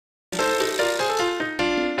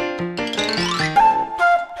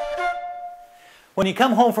When you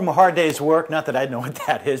come home from a hard day's work, not that I know what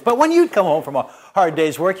that is, but when you come home from a hard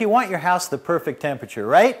day's work, you want your house the perfect temperature,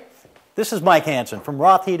 right? This is Mike Hansen from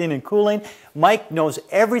Roth Heating and Cooling. Mike knows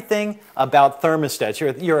everything about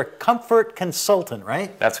thermostats. You're a comfort consultant,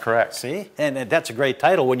 right? That's correct. See? And that's a great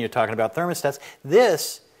title when you're talking about thermostats.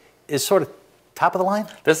 This is sort of top of the line?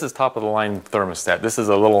 This is top of the line thermostat. This is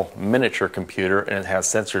a little miniature computer, and it has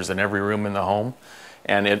sensors in every room in the home,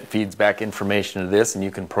 and it feeds back information to this, and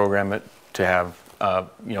you can program it to have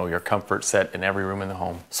your comfort set in every room in the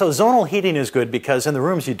home. So zonal heating is good because in the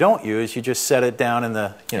rooms you don't use, you just set it down in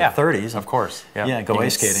the 30s. Of course. Yeah, go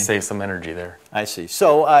ice skating. Save some energy there. I see.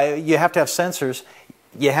 So you have to have sensors.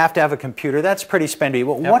 You have to have a computer. That's pretty spendy.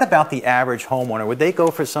 Well, what about the average homeowner? Would they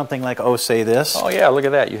go for something like, say this? Oh yeah, look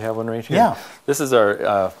at that. You have one right here. Yeah. This is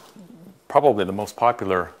our probably the most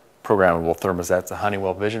popular programmable thermostat. It's a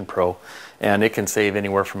Honeywell Vision Pro, and it can save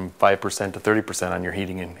anywhere from 5% to 30% on your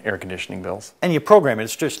heating and air conditioning bills. And you program it.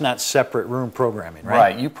 It's just not separate room programming, right?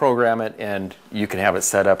 Right. You program it, and you can have it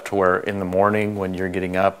set up to where in the morning when you're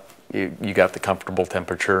getting up, you got the comfortable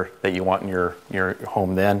temperature that you want in your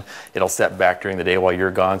home then. It'll set back during the day while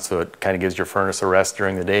you're gone, so it kind of gives your furnace a rest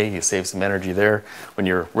during the day. You save some energy there. When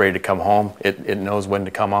you're ready to come home, it knows when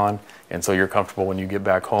to come on, and so you're comfortable when you get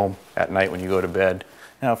back home at night when you go to bed.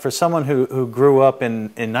 Now, for someone who grew up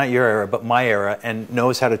in not your era, but my era, and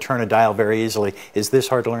knows how to turn a dial very easily, is this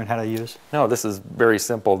hard to learn how to use? No, this is very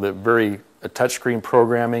simple. Touchscreen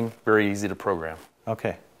programming, very easy to program.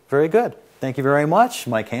 Okay, very good. Thank you very much.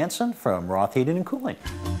 Mike Hansen from Roth Heating and Cooling.